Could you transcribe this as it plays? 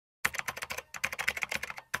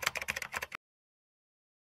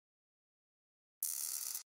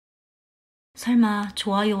설마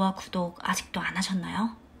좋아요와 구독 아직도 안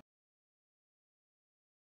하셨나요?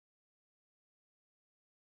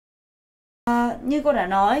 Như cô đã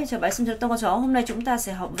nói, 제가 말씀드렸던 것처럼 hôm nay chúng ta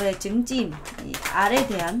sẽ học về trứng chim, 알에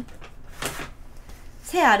대한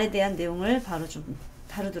새 알에 대한 내용을 바로 좀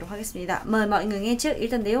다루도록 하겠습니다. mời mọi người nghe trước.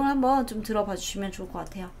 일단 내용을 한번 좀 들어봐 주시면 좋을 것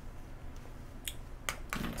같아요.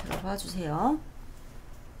 들어봐 주세요.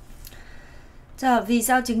 자, vì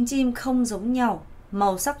sao trứng chim không giống nhau?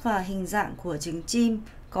 Màu sắc và hình dạng của trứng chim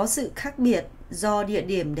có sự khác biệt do địa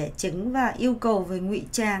điểm đẻ trứng và yêu cầu về ngụy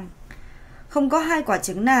trang. Không có hai quả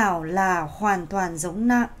trứng nào là hoàn toàn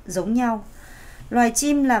giống nhau. Loài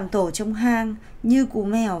chim làm tổ trong hang như cú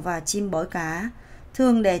mèo và chim bói cá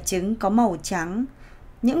thường đẻ trứng có màu trắng.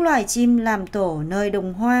 Những loài chim làm tổ nơi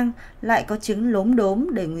đồng hoang lại có trứng lốm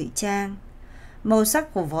đốm để ngụy trang. Màu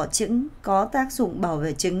sắc của vỏ trứng có tác dụng bảo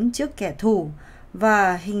vệ trứng trước kẻ thù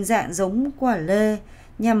và hình dạng giống quả lê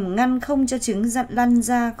nhằm ngăn không cho trứng lăn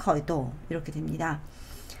ra khỏi tổ. 이렇게 됩니다.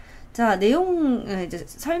 자, 내용 이제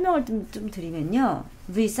설명을 좀 드리면요.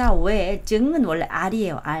 vì sao 왜 trứng 원래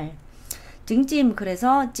알이에요. 알. trứng chim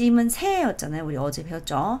그래서 찜은 새였잖아요. 우리 어제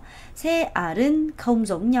배웠죠. 새 알은 không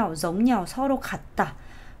giống nhau 서로 같다.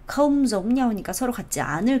 không giống nhau 니까 서로 같지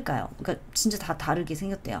않을까요? 그러니까 진짜 다 다르게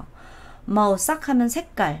생겼대요. màu sắc 하면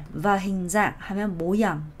색깔, và hình dạng 하면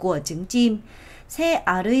모양 của trứng chim. 새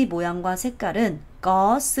알의 모양과 색깔은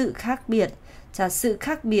có sự khác biệt. 자, sự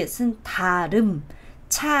khác biệt 은 다름,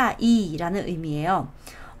 차이라는 의미예요.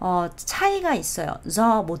 차이가 있어요.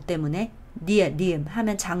 do 뭐 때문에? điểm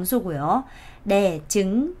하면 장소고요. 네,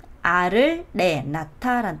 증, 알을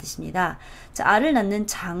낳다라는 뜻입니다. 자, 알을 낳는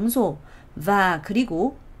장소, và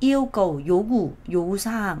그리고 yêu cầu, 요구,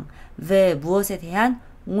 요구사항, về 무엇에 대한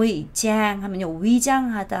위장 하면요,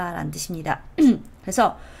 위장하다라는 뜻입니다.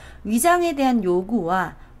 그래서 위장에 대한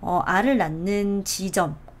요구와 알을 낳는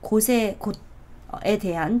지점, 곳에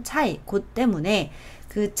대한 차이, 곳 때문에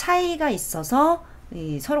그 차이가 있어서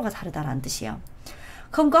서로가 다르다라는 뜻이에요.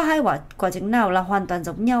 không có hai quả trứng nào là hoàn toàn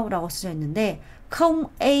giống nhau 라고 쓰여 있는데 không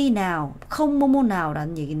a nào, không 뭐뭐 nào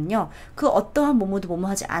라는 얘기는요, 그 어떠한 뭐뭐도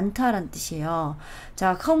뭐뭐하지 않다라는 뜻이에요.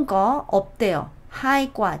 자, không có 없대요.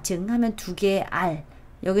 hai quả trứng 하면 두 개의 알.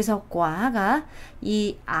 여기서 과가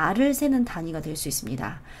이 알을 세는 단위가 될 수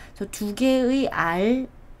있습니다. 그래서 두 개의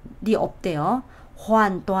알이 없대요.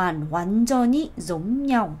 hoàn toàn, 완전히 giống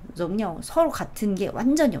nhau, 서로 같은 게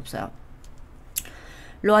완전히 없어요.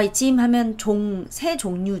 loài chim 하면 새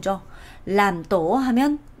종류죠. làm tổ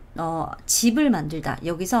하면 집을 만들다.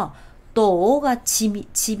 여기서 또가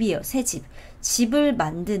집이에요. 새 집. 집을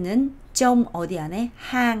만드는 점 어디 안에?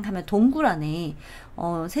 항 하면 동굴 안에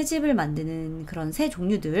새 집을 만드는 그런 새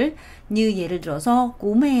종류들. như 예를 들어서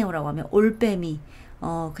꼬메오라고 하면 올빼미.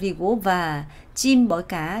 그리고 và chim bói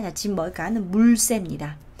cá. chim bói cá는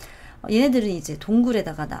물새입니다. 얘네들은 이제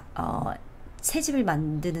동굴에다가 새 집을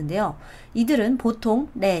만드는데요. 이들은 보통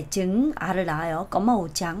증 알을 낳아요.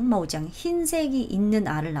 màu trắng 흰색이 있는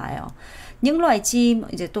알을 낳아요. những loài chim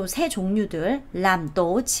이제 또 새 종류들 làm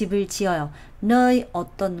tổ 집을 지어요. nơi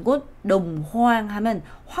어떤 곳 đồng hoang 하면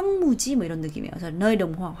황무지 뭐 이런 느낌이에요. 그래서 nơi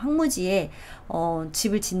đồng hoang 황무지에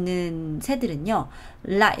집을 짓는 새들은요.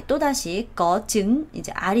 lại 또다시 có trứng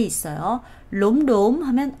이제 알이 있어요. lốm đốm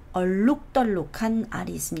하면 얼룩덜룩한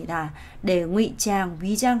알이 있습니다. để ngụy trang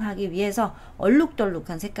위장하기 위해서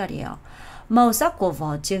얼룩덜룩한 색깔이에요. màu sắc của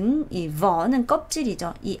vỏ trứng, 이 vỏ 는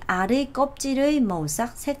껍질이죠. 이 알의 껍질의 màu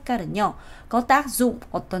sắc, 색깔은요, có tác dụng,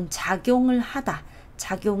 어떤 작용을 하다,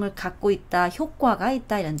 작용을 갖고 있다, 효과가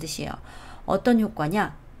있다 이런 뜻이에요. 어떤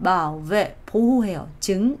효과냐? bảo vệ, 보호해요.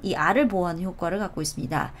 증, 이 알을 보호하는 효과를 갖고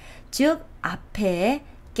있습니다. 즉 앞에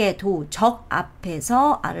개도, 적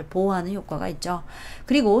앞에서 알을 보호하는 효과가 있죠.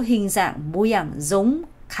 그리고 hình dạng, 모양, giống,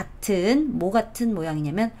 같은, 뭐 같은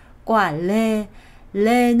모양이냐면 quả lê,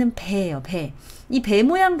 레는 배예요. 배. 이 배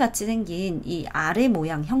모양 같이 생긴 이 알의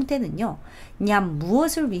모양 형태는요, nhằm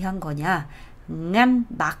무엇을 위한 거냐? ngăn,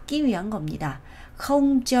 막기 위한 겁니다.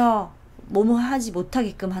 không cho, 뭐뭐 하지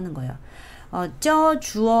못하게끔 하는 거예요. 쪄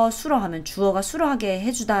주어 수로 하면 주어가 수로하게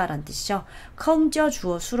해주다 라는 뜻이죠. không cho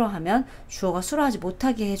주어 수로 하면 주어가 수로하지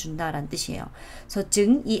못하게 해준다 라는 뜻이에요. 그래서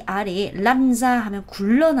증, 이 알이 람자 하면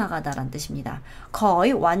굴러나가다 라는 뜻입니다.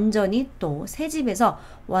 거의 완전히 또 새 집에서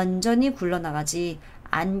완전히 굴러나가지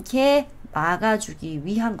않게 막아주기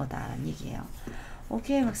위한 거다 라는 얘기예요.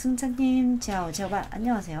 오케이, 박승찬님, 자오자바,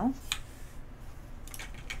 안녕하세요.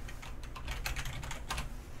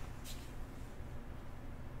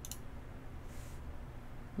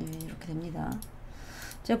 네, 이렇게 됩니다.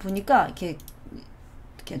 제가 보니까 이렇게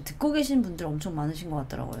듣고 계신 분들 엄청 많으신 것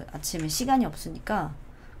같더라고요. 아침에 시간이 없으니까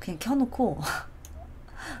그냥 켜놓고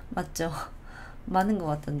맞죠? 많은 것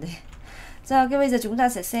같던데. 자, bây giờ chúng ta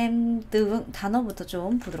sẽ xem từ vựng 단어부터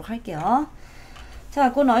좀 보도록 할게요.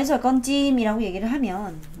 자, cô nói rồi con chim이라고 얘기를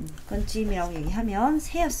하면 con chim이라고 얘기하면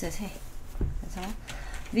새였어요, 새. 그래서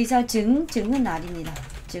vì sao 증은 알입니다.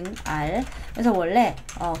 증, 알. 그래서 원래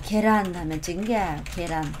계란 하면 증가,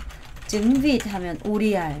 계란. 증빗 하면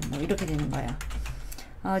오리알 뭐 이렇게 되는 거예요.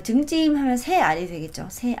 증찜 하면 새 알이 되겠죠.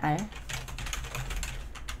 새 알.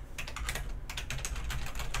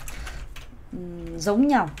 giống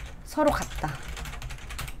nhau 서로 같다.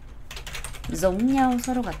 giống nhau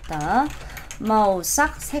서로 같다. màu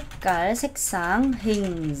sắc 색깔, 색상,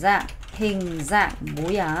 hình dạng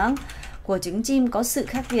모양 của trứng chim có sự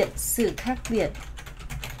khác biệt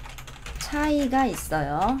차이가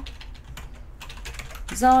있어요.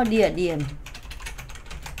 do địa điểm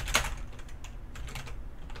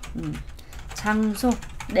장소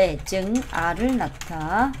để trứng 알을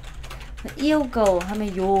낳다. yêu cầu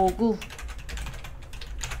하면 요구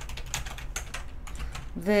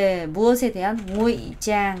về 무엇에 대한 ngụy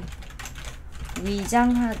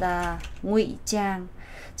위장하다 ngụy trang.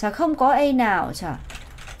 자, không có A nào. 자,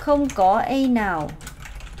 không có A nào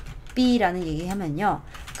B라는 얘기하면요,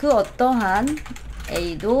 그 어떠한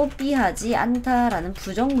A도 B하지 않다라는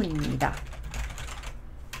부정문입니다.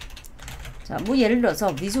 자, 뭐 예를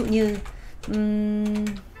들어서 ví dụ như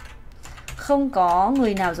không có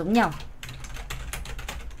người nào giống nhau.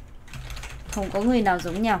 không có người nào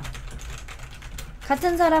giống nhau.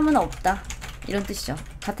 같은 사람은 없다. 이런 뜻이죠.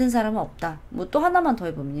 같은 사람은 없다. 뭐 또 하나만 더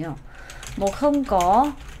해보면요. 뭐 không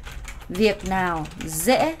có việc nào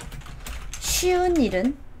dễ. 쉬운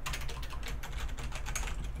일은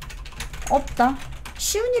없다.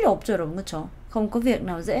 쉬운 일이 없죠, 여러분. 그쵸? không có việc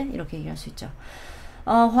nào dễ. 이렇게 얘기할 수 있죠.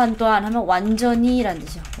 hoàn toàn 하면 완전히 라는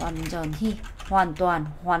뜻이죠. 완전히. hoàn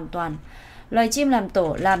toàn. loài chim làm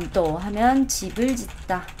tổ 하면 집을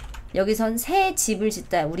짓다. 여기선 새 집을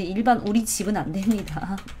짓다. 우리 집은 안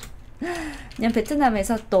됩니다. 그냥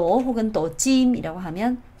베트남에서 또 혹은 또찜이라고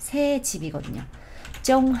하면 새 집이거든요.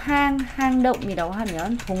 hang động 이라고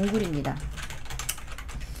하면 동굴입니다.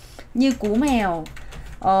 như cú mèo,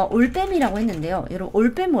 올빼미라고 했는데요. 여러분,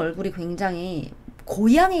 올빼미 얼굴이 굉장히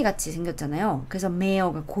고양이 같이 생겼잖아요. 그래서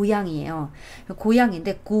메어가 고양이에요.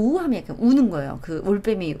 고양이인데 구 하면 약간 우는 거예요. 그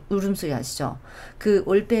올빼미 울음소리 아시죠? 그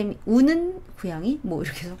올빼미 우는 고양이 뭐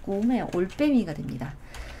이렇게 해서 꾸메어 올빼미가 됩니다.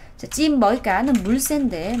 자, 찜 멀까는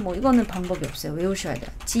물새인데 뭐 이거는 방법이 없어요. 외우셔야 돼요.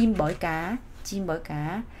 찜 멀까.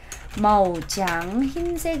 màu trắng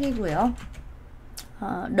흰색이고요.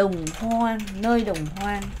 đồng hoang, nơi đồng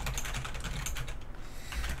hoang.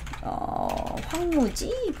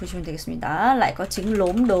 황무지 보시면 되겠습니다. lại có trứng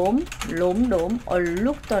lốm đốm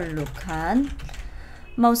얼룩덜룩한.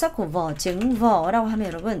 màu sắc của vỏ trứng, v어라고 하면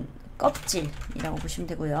여러분 껍질이라고 보시면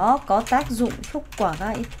되고요. có tác dụng,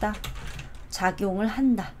 효과가 있다. 작용을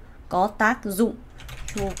한다. có tác dụng,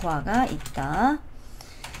 효과가 있다.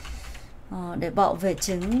 để bảo vệ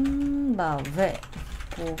trứng, bảo vệ,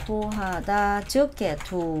 보호하다, trước kẻ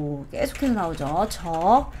thù. 계속해서 나오죠.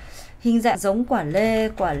 적. hình dạng giống quả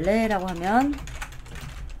lê,라고 하면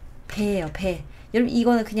배예요, 배. 여러분,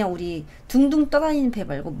 이거는 그냥 우리 둥둥 떠다니는 배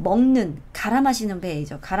말고 먹는, 갈아 마시는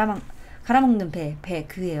배이죠. 갈아 먹는 배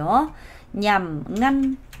그예요. 냠,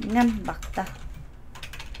 ngăn 막다.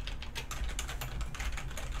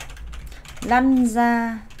 lăn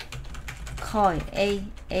ra khỏi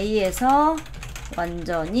A에서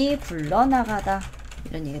완전히 굴러나가다.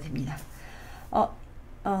 이런 얘기가 됩니다.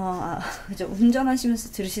 그죠.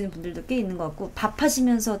 운전하시면서 들으시는 분들도 꽤 있는 것 같고,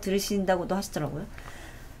 밥하시면서 들으신다고도 하시더라고요.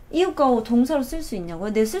 이웃거 동사로 쓸 수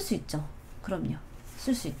있냐고요? 네, 쓸 수 있죠. 그럼요.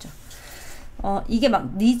 쓸 수 있죠. 이게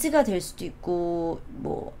막 니즈가 될 수도 있고,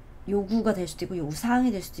 뭐 요구가 될 수도 있고,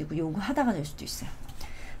 요구사항이 될 수도 있고, 요구하다가 될 수도 있어요.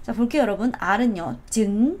 자, 볼게요, 여러분. 알은요,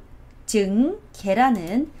 증,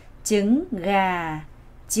 계란은 증가,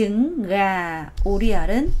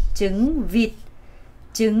 오리알은 증빗,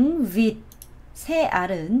 새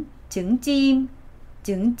알은 증찜,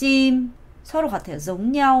 서로 같아요.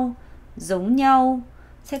 giống nhau.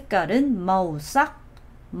 색깔은 màu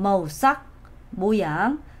sắc,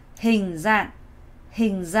 모양, hình dạng.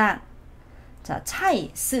 자,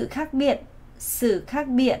 차이, sự khác biệt.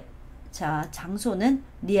 자, 장소는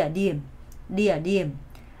địa điểm.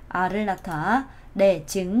 알을 낳다. đẻ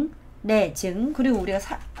trứng. 그리고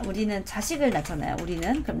우리는 자식을 낳잖아요.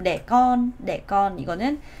 그럼 đẻ con.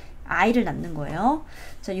 이거는 아이를 낳는 거예요.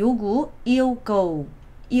 자, 요구, yêu cầu,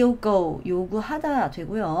 요구하다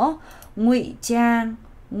되고요. ngụy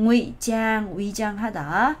trang,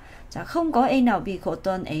 위장하다. 자, không có A nào B, 그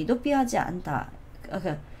어떤 A도 B하지 않다.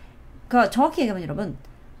 그 정확히 얘기하면 여러분,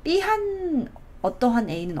 B한 어떠한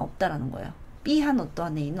A는 없다라는 거예요. B한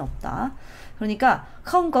어떠한 A는 없다. 그러니까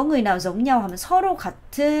không có người nào giống nhau 하면 서로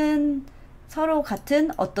같은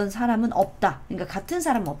어떤 사람은 없다. 그러니까 같은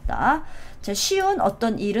사람은 없다. 자, 쉬운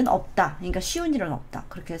어떤 일은 없다. 그러니까 쉬운 일은 없다.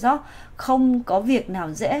 그렇게 해서 không có việc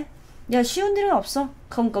nào dễ. 야, 쉬운 일은 없어.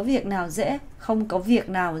 không có việc nào dễ. không có việc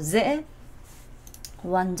nào dễ.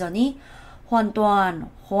 완전히 hoàn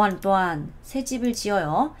toàn 새 집을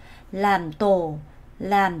지어요. làm tổ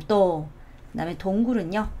그다음에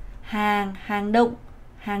동굴은요. hang động.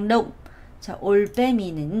 자,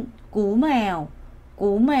 올빼미는 cú mèo.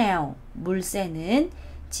 물새는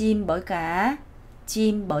chim bói cá.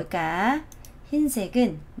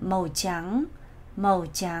 흰색은 màu trắng.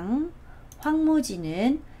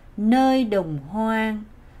 황무지는 nơi đồng hoang.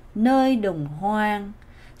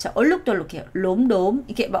 자, 얼룩덜룩해요. 롬돔.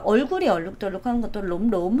 이게 막 얼굴이 얼룩덜룩한 것도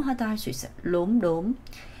롬돔하다 할 수 있어요. 롬돔.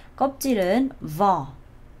 껍질은 vỏ.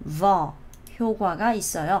 효과가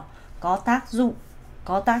있어요. có tác dụng.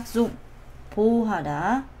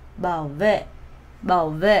 보호하다, bảo vệ.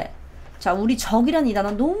 자, 우리 적이라는 이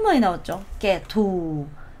단어 너무 많이 나왔죠. kẻ thù.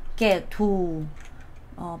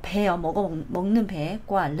 배요. 먹는 배.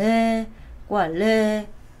 quả lê.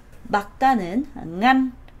 막다는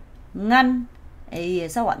ngăn.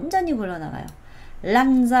 A에서 완전히 굴러나가요.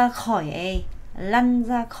 lăn ra khỏi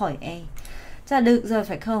A. 자, được rồi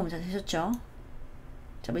phải không? 자, 되셨죠?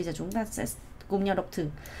 자, bây giờ chúng ta sẽ cùng nhau đọc thử.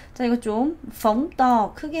 자, 이거 좀 phóng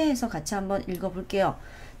to 크게 해서 같이 한번 읽어볼게요.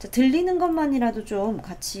 자, 들리는 것만이라도 좀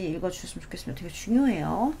같이 읽어주셨으면 좋겠습니다. 되게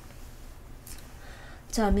중요해요.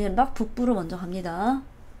 자, miền Bắc 북부로 먼저 갑니다.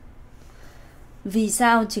 Vì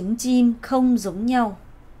sao trứng chim không giống nhau?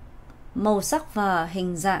 Màu sắc và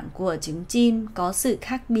hình dạng của trứng chim có sự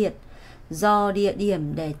khác biệt do địa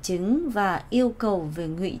điểm đẻ trứng và yêu cầu về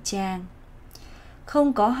ngụy trang.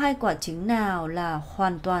 Không có hai quả trứng nào là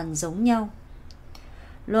hoàn toàn giống nhau.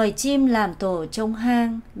 Loài chim làm tổ trong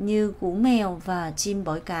hang như cú mèo và chim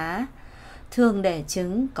bói cá thường đẻ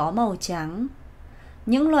trứng có màu trắng.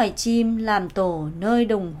 Những loài chim làm tổ nơi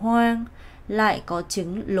đồng hoang lại có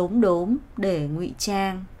trứng lốm đốm để ngụy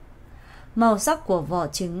trang. Màu sắc của vỏ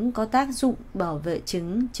trứng có tác dụng bảo vệ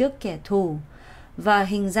trứng trước kẻ thù và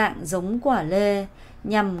hình dạng giống quả lê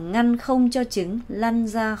nhằm ngăn không cho trứng lăn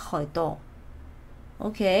ra khỏi tổ.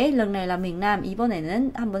 Ok, lần này là miền Nam.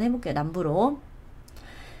 이번에는 한번 해볼게요. 남부로.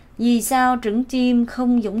 Vì sao trứng chim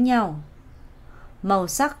không giống nhau? Màu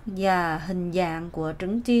sắc và hình dạng của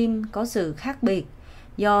trứng chim có sự khác biệt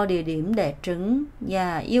do địa điểm đẻ trứng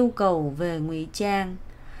và yêu cầu về ngụy trang.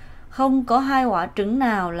 Không có hai quả trứng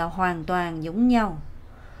nào là hoàn toàn giống nhau.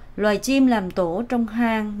 Loài chim làm tổ trong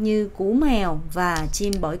hang như cú mèo và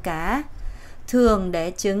chim bói cá thường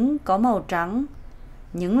đẻ trứng có màu trắng.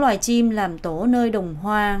 Những loài chim làm tổ nơi đồng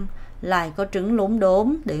hoang lại có trứng lốm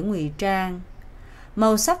đốm để ngụy trang.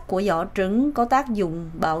 Màu sắc của vỏ trứng có tác dụng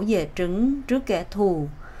bảo vệ trứng trước kẻ thù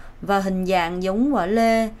và hình dạng giống quả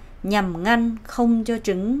lê nhằm ngăn không cho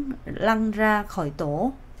trứng lăn ra khỏi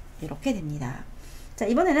tổ. 이렇게 됩니다. 자,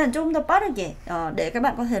 이번에는 조금 더 빠르게 để các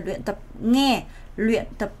bạn có thể luyện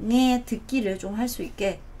tập nghe 듣기를 좀 할 수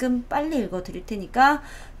있게끔 빨리 읽어 드릴 테니까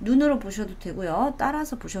눈으로 보셔도 되고요.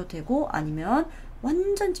 따라서 보셔도 되고 아니면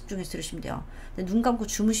완전 집중해서 들으시면 돼요. 눈 감고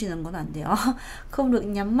주무시는 건 안 돼요. không được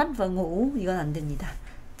nhắm mắt và ngủ, 이건 안 됩니다.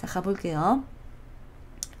 자, 가볼게요.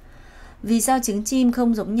 Vì sao trứng chim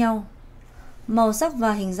không giống nhau? Màu sắc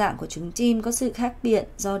và hình dạng của trứng chim có sự khác biệt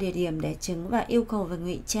do địa điểm đẻ trứng và yêu cầu về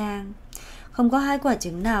ngụy trang. Không có hai quả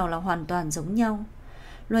trứng nào là hoàn toàn giống nhau.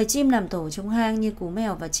 Loài chim làm tổ trong hang như cú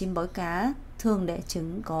mèo và chim bói cá thường đẻ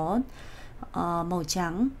trứng có màu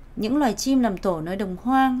trắng. Những loài chim làm tổ nơi đồng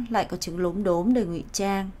hoang lại có trứng lốm đốm để ngụy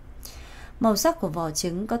trang. Màu sắc của vỏ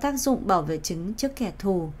trứng có tác dụng bảo vệ trứng trước kẻ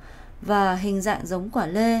thù và hình dạng giống quả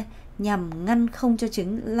lê nhằm ngăn không cho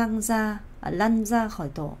trứng lăn ra khỏi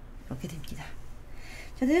tổ. 이렇게 됩니다.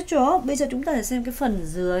 자, 됐죠? bây giờ chúng ta sẽ xem cái phần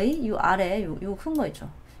dưới, 요 아래, 요 큰 거 있죠?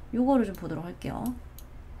 요거를 좀 보도록 할게요.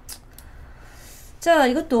 자,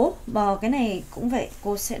 이것도 뭐 cái này cũng vậy.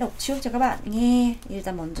 cô sẽ đọc trước cho các bạn nghe.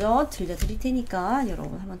 일단 먼저 들려드릴 테니까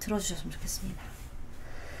여러분 한번 들어주셨으면 좋겠습니다.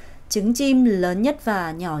 Trứng chim lớn nhất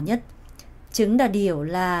và nhỏ nhất. Trứng đà điểu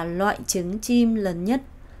là loại trứng chim lớn nhất.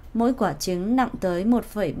 Mỗi quả trứng nặng tới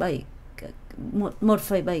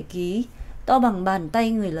 1,7 kg, to bằng bàn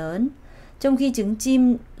tay người lớn. Trong khi trứng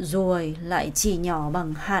chim ruồi lại chỉ nhỏ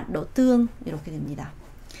bằng hạt đỗ tương. 이렇게 됩니다.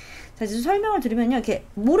 자, 이제 설명을 드리면요. 이렇게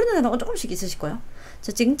모르는 단어가 조금씩 있으실 거예요.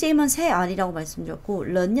 자, 징찜은 새 알이라고 말씀드렸고,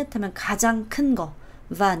 런nhất 하면 가장 큰 거,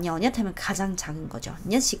 và nhỏ nhất 하면 가장 작은 거죠.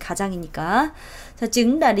 nhất 이 가장이니까. 자,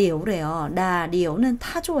 trứng đà điểu 래요. đà điểu 는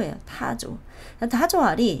타조예요. 타조. 타조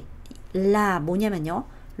알이 là 뭐냐면요.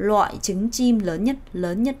 loại trứng chim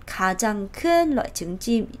lớn nhất 가장 큰 loại trứng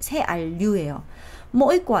chim 새 알류예요.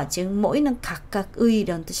 mỗi quả trứng, mỗi 는 각각의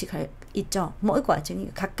이런 뜻이 있죠. mỗi quả trứng,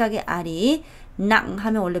 각각의 알이 낭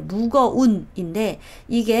하면 원래 무거운인데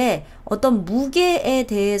이게 어떤 무게에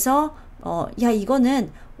대해서 야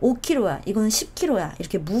이거는 5kg야, 이거는 10kg야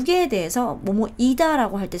이렇게 무게에 대해서 뭐뭐이다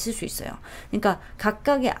라고 할 때 쓸 수 있어요. 그러니까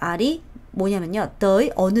각각의 알이 뭐냐면요,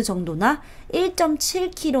 너의 어느 정도나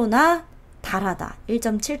 1.7kg나 달하다,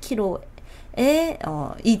 1.7kg의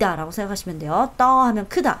이다 라고 생각하시면 돼요. 떠 하면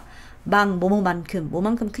크다, 망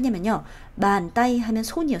뭐만큼 크냐면요, 만 따이 하면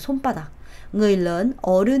손이요, 손바닥. người lớn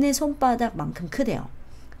어른의 손바닥만큼 크대요.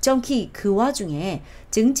 정키 그 와중에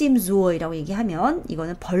증찜 ruồi 라고 얘기하면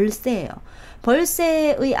이거는 벌새예요.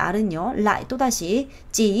 벌새의 알은요, lại 또다시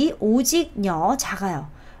지 오직 nhỏ 작아요.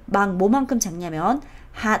 막 뭐만큼 작냐면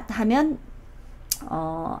hạt 하면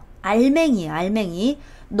알맹이에요. 알맹이.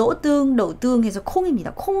 đỗ tương 해서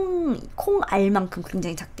콩입니다. 콩알만큼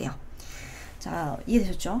굉장히 작대요. 자,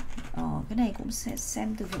 이해되셨죠? cái này cũng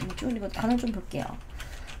xem từ vựng một chút. 이거 단어 좀 볼게요.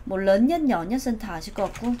 뭐 lớn nhất, nhỏ nhất 다 아실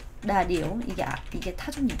것 같고, đà điểu 이게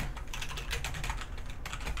타조입니다.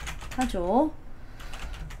 타조.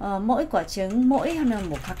 mỗi quả trứng, mỗi 하면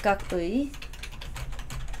뭐 각각의.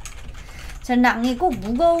 자, 낭이 꼭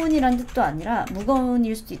무거운이란 뜻도 아니라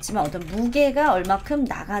무거운일 수도 있지만 어떤 무게가 얼마큼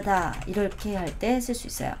나가다 이렇게 할 때 쓸 수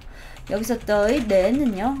있어요. 여기서 tới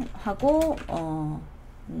đến,은요 하고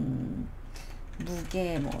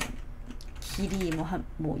무게 뭐 길이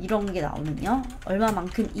뭐 이런 게 나오면요,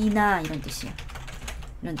 얼마만큼이나 이런 뜻이에요.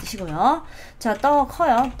 이런 뜻이고요. 자, 떠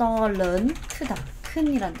커요. 떠 lớn 크다,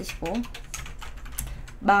 큰이란 뜻이고,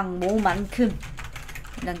 bằng 뭐만큼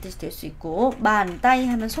이란 뜻이 될 수 있고, bàn tay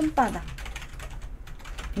하면 손바닥.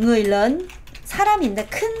 người lớn 사람인데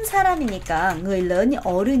큰 사람이니까 người lớn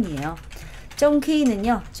어른이에요. trong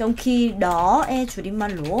khi는요, trong khi do의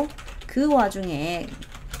줄임말로 그 와중에,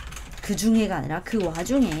 그 중에가 아니라 그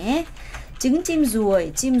와중에 trứng chim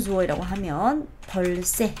ruồi 라고 하면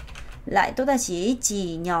벌새. lại 또다시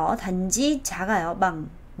지 nhỏ 단지 작아요. bằng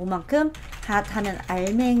뭐만큼, hạt 하면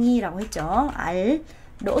알맹이라고 했죠. 알,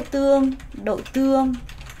 đỗ tương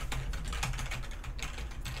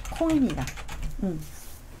콩입니다.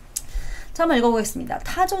 자, 한번 읽어보겠습니다.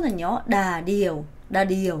 타조는요, đà điểu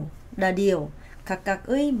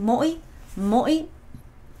각각의 mỗi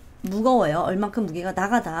무거워요. 얼만큼 무게가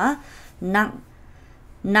나가다. 낭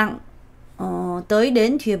tới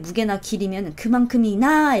đến 뒤에 무게나 길이면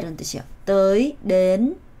그만큼이나 이런 뜻이에요. tới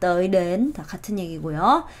đến 다 같은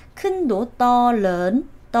얘기고요. 큰도 to lớn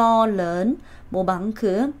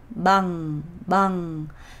뭐만큼, bằng.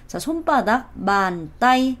 자, 손바닥 bàn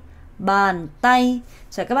tay.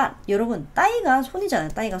 자, các bạn, 여러분, 따이가 손이잖아요.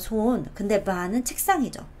 따이가 손. 근데 반은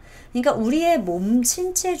책상이죠. 그러니까 우리의 몸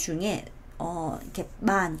신체 중에 이렇게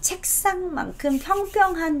책상만큼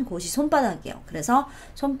평평한 곳이 손바닥이에요. 그래서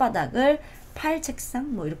손바닥을 팔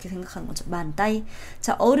책상 뭐 이렇게 생각하는 거죠. 따이.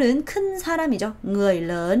 자, 어른 큰 사람이죠. người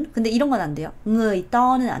lớn. 근데 이런 건 안 돼요. người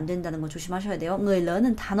to는 안 된다는 거 조심하셔야 돼요. người lớn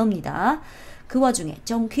은 단어입니다. 그 와중에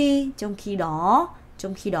trong khi đó.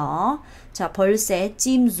 자, 벌새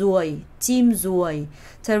chim ruồi.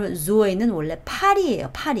 자, 여러분, ruồi 는 원래 파리예요.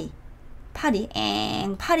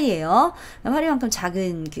 파리예요. 파리만큼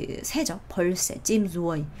작은 그 새죠. 벌새, chim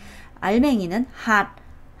ruồi. 알맹이는 hạt.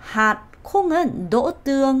 콩은 đỗ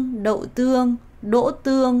tương.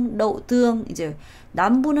 이제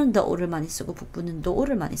남부는 đỗ 를 많이 쓰고 북부는 đỗ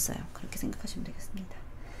를 많이 써요. 그렇게 생각하시면 되겠습니다.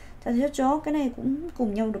 자, 되셨죠? cái này cũng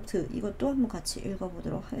cùng nhau đọc thử. 이것도 한번 같이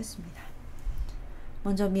읽어보도록 하겠습니다.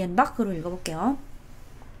 먼저 miền Bắc 으로 읽어볼게요.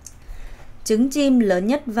 Trứng chim lớn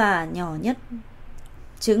nhất và nhỏ nhất.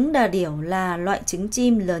 Trứng đà điểu là loại trứng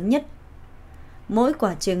chim lớn nhất. Mỗi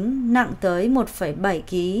quả trứng nặng tới 1,7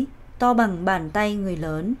 kg, to bằng bàn tay người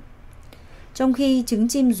lớn. Trong khi trứng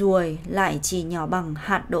chim ruồi lại chỉ nhỏ bằng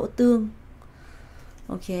hạt đỗ tương.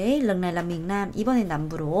 Ok, lần này là miền Nam, 이번엔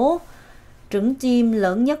남부로. Trứng chim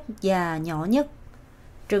lớn nhất và nhỏ nhất.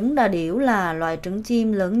 Trứng đà điểu là loại trứng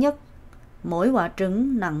chim lớn nhất. Mỗi quả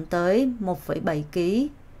trứng nặng tới 1,7 kg,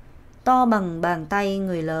 to bằng bàn tay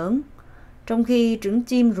người lớn. Trong khi trứng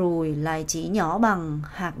chim ruồi lại chỉ nhỏ bằng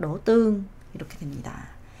hạt đỗ tương. 이렇게 됩니다.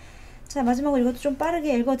 자, 마지막으로 이것도 좀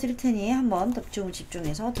빠르게 읽어드릴 테니 한번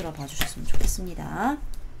집중해서 들어봐 주셨으면 좋겠습니다.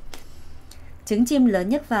 Trứng chim lớn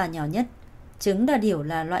nhất và nhỏ nhất. Trứng đà điểu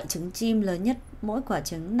là loại trứng chim lớn nhất. Mỗi quả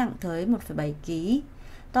trứng nặng tới 1,7 kg,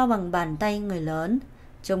 to bằng bàn tay người lớn.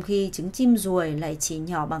 Trong khi trứng chim ruồi lại chỉ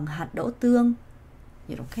nhỏ bằng hạt đỗ tương.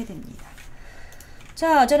 이렇게 됩니다.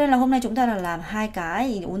 자, cho nên là hôm nay chúng ta là làm hai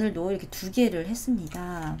cái, 오늘도 이렇게 두 개를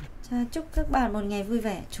했습니다. 자, chúc các bạn một ngày vui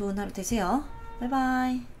vẻ, 좋은 하루 되세요. Bye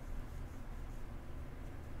bye.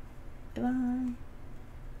 Bye bye.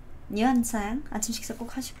 nhớ ăn sáng, ăn 아침 식사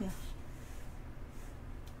꼭 하시고요.